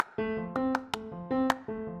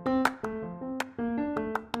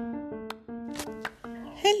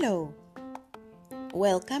Hello!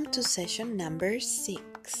 Welcome to session number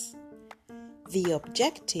 6. The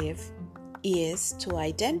objective is to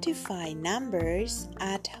identify numbers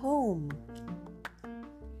at home.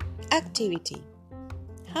 Activity: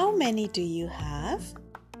 how many do you have?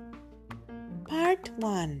 Part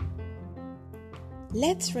 1.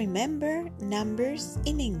 Let's remember numbers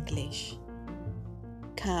in English.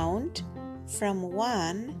 Count from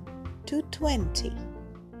 1 to 20.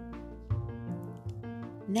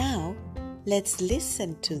 Now, let's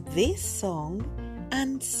listen to this song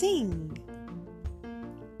and sing.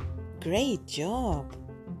 Great job!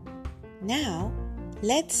 Now,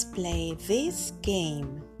 let's play this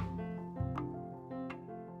game.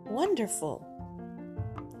 Wonderful!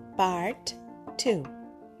 Part 2.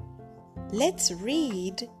 Let's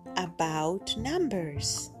read about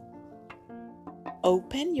numbers.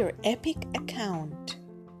 Open your Epic account.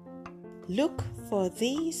 Look for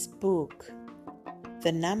this book,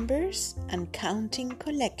 The Numbers and Counting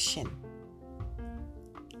Collection.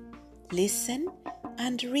 Listen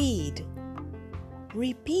and read.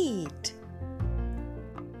 Repeat.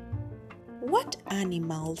 What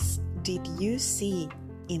animals did you see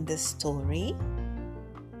in the story?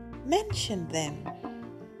 Mention them.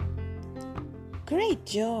 Great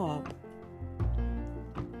job!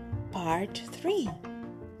 Part 3.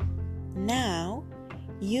 Now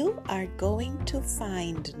you are going to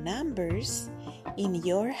find numbers in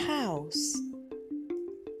your house.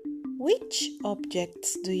 Which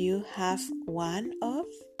objects do you have one of?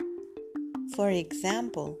 For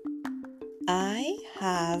example, I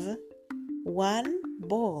have one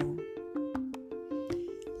ball.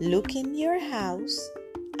 Look in your house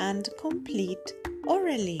and complete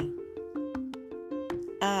orally.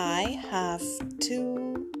 I have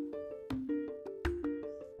 2.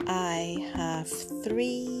 I have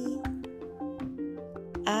 3.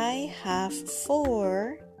 I have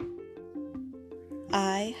 4.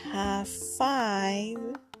 I have 5,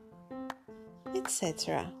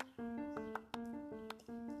 etc.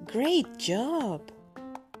 Great job!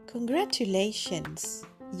 Congratulations!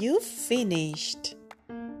 You've finished!